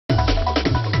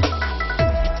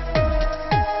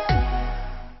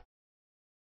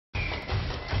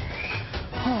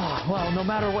no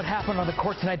matter what happened on the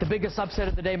court tonight, the biggest upset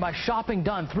of the day, my shopping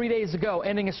done 3 days ago,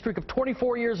 ending a streak of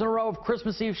 24 years in a row of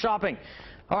Christmas Eve shopping.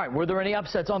 All right, were there any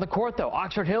upsets on the court, though?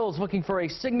 Oxford Hills looking for a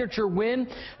signature win.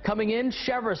 Coming in,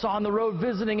 Chevrolet on the road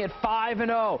visiting at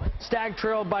 5-0. Stag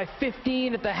trailed by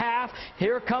 15 at the half.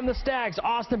 Here come the Stags.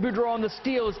 Austin Boudreau on the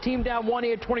steal. His team down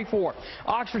 28-24.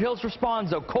 Oxford Hills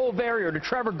responds, though. Cole Verrier to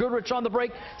Trevor Goodrich on the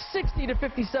break.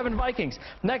 60-57 Vikings.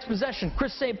 Next possession,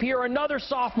 Chris St. Pierre, another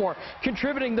sophomore,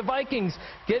 contributing. The Vikings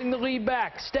getting the lead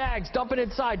back. Stags dumping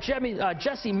inside.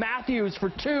 Jesse Matthews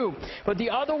for 2. But the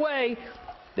other way,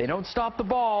 they don't stop the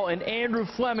ball, and Andrew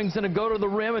Fleming's going to go to the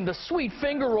rim, and the sweet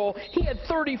finger roll. He had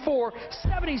 34,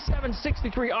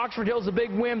 77-63. Oxford Hills a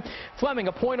big win. Fleming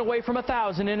a point away from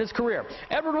 1,000 in his career.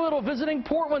 Edward Little visiting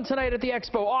Portland tonight at the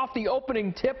Expo. Off the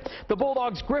opening tip, the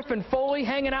Bulldogs' Griffin Foley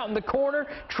hanging out in the corner.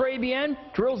 Trey Bien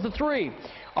drills the 3.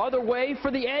 Other way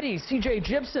for the Eddies, C.J.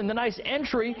 Gibson, the nice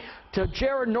entry to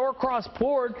Jared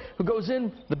Norcross-Plord, who goes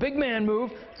in the big man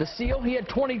move. The seal, he had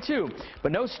 22,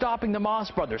 but no stopping the Moss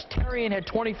brothers. Terrian had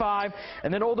 25,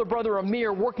 and then older brother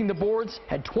Amir working the boards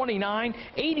had 29,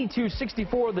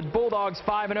 82-64, the Bulldogs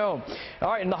 5-0.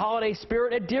 All right, in the holiday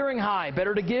spirit at Deering High,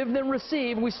 better to give than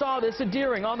receive. We saw this at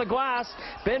Deering on the glass.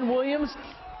 Ben Williams,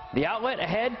 the outlet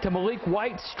ahead to Malik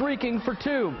White, streaking for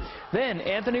 2. Then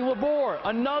Anthony Labor,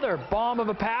 another bomb of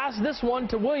a pass. This one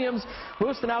to Williams.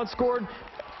 Lewiston outscored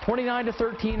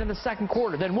 29-13 in the second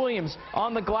quarter. Then Williams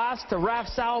on the glass to Raf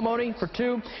Salamone for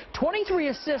 2. 23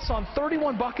 assists on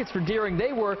 31 buckets for Deering.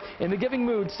 They were in the giving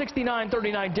mood.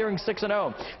 69-39, Deering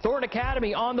 6-0. Thornton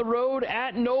Academy on the road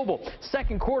at Noble.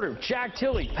 Second quarter, Jack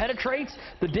Tilley penetrates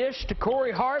the dish to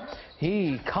Corey Hart.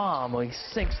 He calmly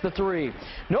sinks the 3.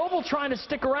 Noble trying to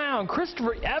stick around.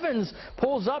 Christopher Evans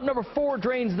pulls up. Number 4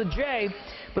 drains the J.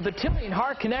 But the Tilley and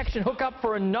Hart connection hook up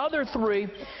for another 3.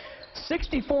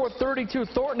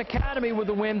 64-32, Thornton Academy with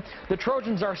the win. The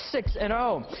Trojans are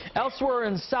 6-0. Elsewhere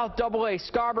in South AA,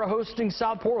 Scarborough hosting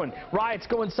South Portland. Riots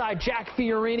go inside Jack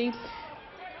Fiorini.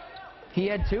 He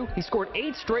had 2. He scored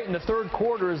 8 straight in the third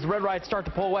quarter as the Red Riots start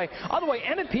to pull away. Other way,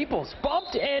 Emmett Peoples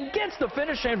bumped and gets the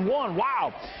finish and won.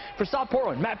 Wow. For South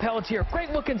Portland, Matt Pelletier. Great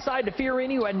look inside to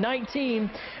Fiorini, who had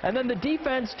 19. And then the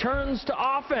defense turns to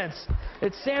offense.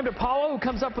 It's Sam DiPaolo who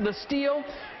comes up with a steal.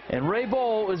 And Ray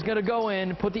Bowl is going to go in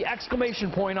and put the exclamation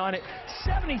point on it.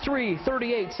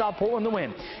 73-38, South Portland the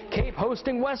win. Cape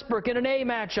hosting Westbrook in an A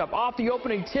matchup. Off the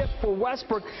opening tip for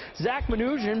Westbrook, Zach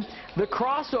Mnuchin, the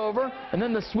crossover, and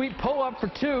then the sweet pull-up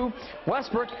for 2.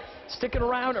 Westbrook sticking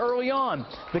around early on.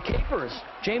 The Capers,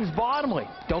 James Bottomley,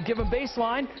 don't give him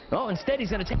baseline. Well, instead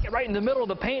he's going to take it right in the middle of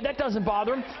the paint. That doesn't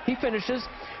bother him. He finishes.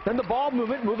 Then the ball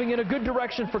movement, moving in a good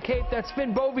direction for Cape. That's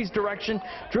Finn Bovey's direction.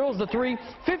 Drills the 3.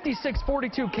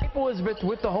 56-42, Cape Elizabeth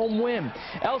with the home win.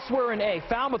 Elsewhere in A,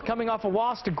 Falmouth coming off a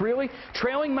loss to Greeley,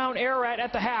 trailing Mount Ararat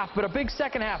at the half, but a big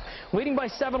second half. Leading by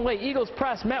 7 late. Eagles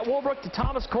press. Matt Wolbrook to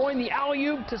Thomas Coyne. The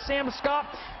alley-oop to Sam Scott.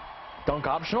 Dunk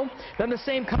optional. Then the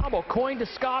same combo. Coyne to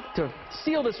Scott to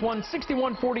seal this one.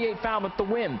 61-48 Falmouth the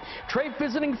win. Trey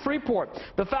visiting Freeport.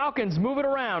 The Falcons move it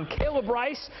around. Caleb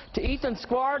Rice to Ethan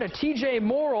Sklar to TJ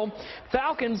Morrill.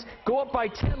 Falcons go up by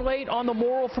 10 late on the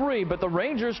Morrill 3, but the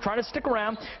Rangers trying to stick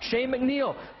around. Shane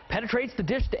McNeil penetrates the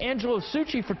dish to Angelo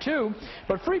Succi for 2,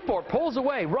 but Freeport pulls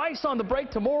away. Rice on the break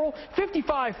to Morrill.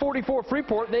 55-44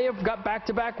 Freeport. They have got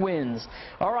back-to-back wins.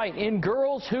 All right, in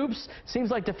girls hoops, seems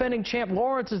like defending champ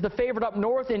Lawrence is the favorite up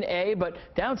north in A, but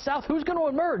down south, who's going to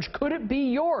emerge? Could it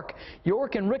be York?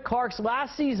 York and Rick Clark's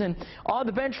last season on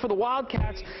the bench for the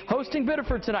Wildcats, hosting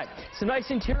Biddeford tonight. Some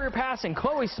nice interior passing.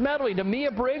 Chloe Smedley to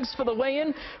Mia Briggs for the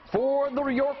lay-in for the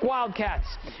York Wildcats.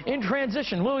 In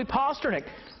transition, Lily Posternick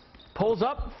pulls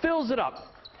up, fills it up.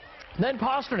 Then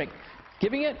Posternick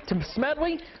giving it to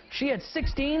Smedley. She had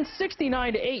 16,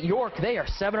 69-8 York. They are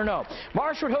 7-0.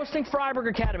 Marshwood hosting Freiburg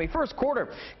Academy. First quarter,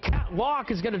 Kat Locke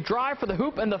is going to drive for the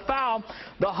hoop and the foul.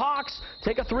 The Hawks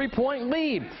take a 3-point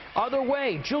lead. Other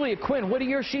way, Julia Quinn, what a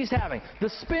year she's having. The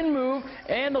spin move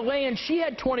and the lay-in. She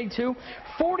had 22.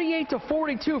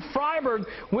 48-42, Freiburg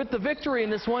with the victory in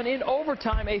this one in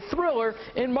overtime. A thriller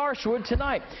in Marshwood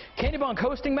tonight. Kennebunk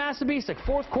hosting Massabesic.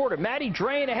 Fourth quarter, Maddie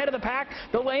Drain ahead of the pack.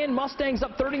 The lay-in, Mustangs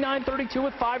up 39-32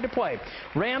 with 5 to play.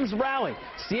 Rams rally.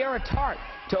 Sierra Tart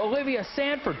to Olivia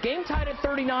Sanford. Game tied at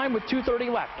 39 with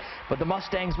 2:30 left. But the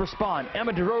Mustangs respond.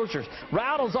 Emma DeRosiers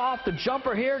rattles off the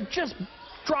jumper here. Just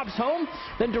drops home.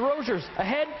 Then DeRosiers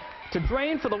ahead to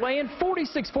Drain for the lay-in,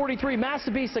 46-43.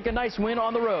 Massabesic, a nice win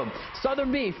on the road.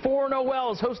 Southern B, 4-0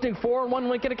 Wells, hosting 4-1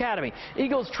 Lincoln Academy.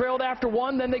 Eagles trailed after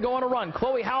 1, then they go on a run.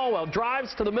 Chloe Howell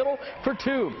drives to the middle for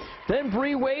 2. Then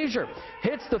Bree Wazier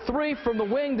hits the 3 from the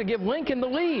wing to give Lincoln the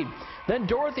lead. Then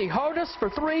Dorothy Hodis for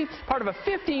 3, part of a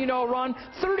 15-0 run,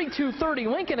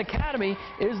 32-30. Lincoln Academy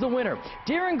is the winner.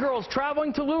 Deering girls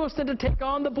traveling to Lewiston to take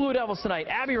on the Blue Devils tonight.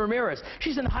 Abby Ramirez,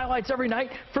 she's in the highlights every night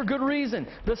for good reason.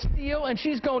 The steal, and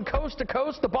she's going coast to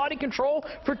coast. The body control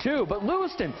for 2. But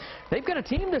Lewiston, they've got a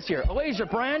team this year. Alasia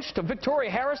Branch to Victoria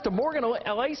Harris to Morgan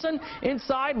Elason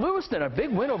inside. Lewiston, a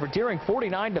big win over Deering,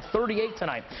 49-38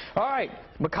 tonight. All right,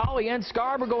 McCauley and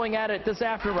Scarborough going at it this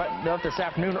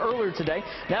afternoon, earlier today.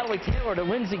 Natalie Taylor to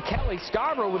Lindsay Kelly.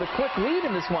 Scarborough with a quick lead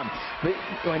in this one.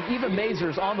 When Eva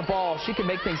Mazur's on the ball, she can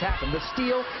make things happen. The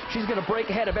steal, she's going to break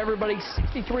ahead of everybody,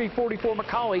 63-44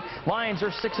 McCauley. Lions are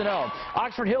 6-0.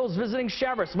 Oxford Hills visiting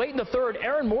Cheverus. Late in the third,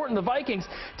 Erin Morton, the Vikings,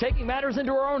 taking matters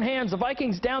into her own hands. The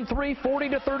Vikings down 3,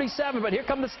 40-37, but here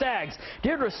come the Stags.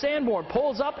 Deirdre Sanborn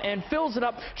pulls up and fills it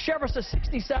up. Cheverus a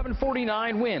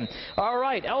 67-49 win. All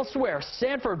right, elsewhere,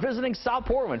 Sanford visiting South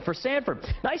Portland. For Sanford,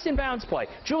 nice inbounds play.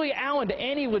 Julia Allen to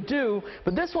Annie Ledoux,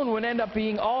 but this one would end up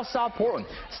being all South Portland.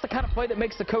 It's the kind of play that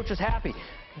makes the coaches happy.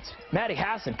 It's Maddie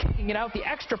Hassan kicking it out. The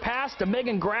extra pass to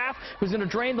Megan Graff, who's going to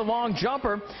drain the long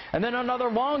jumper. And then another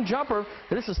long jumper.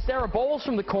 This is Sarah Bowles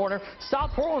from the corner.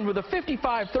 South Portland with a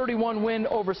 55-31 win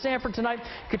over Sanford tonight.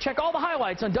 You can check all the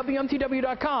highlights on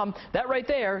WMTW.com. That right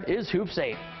there is Hoops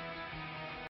 8.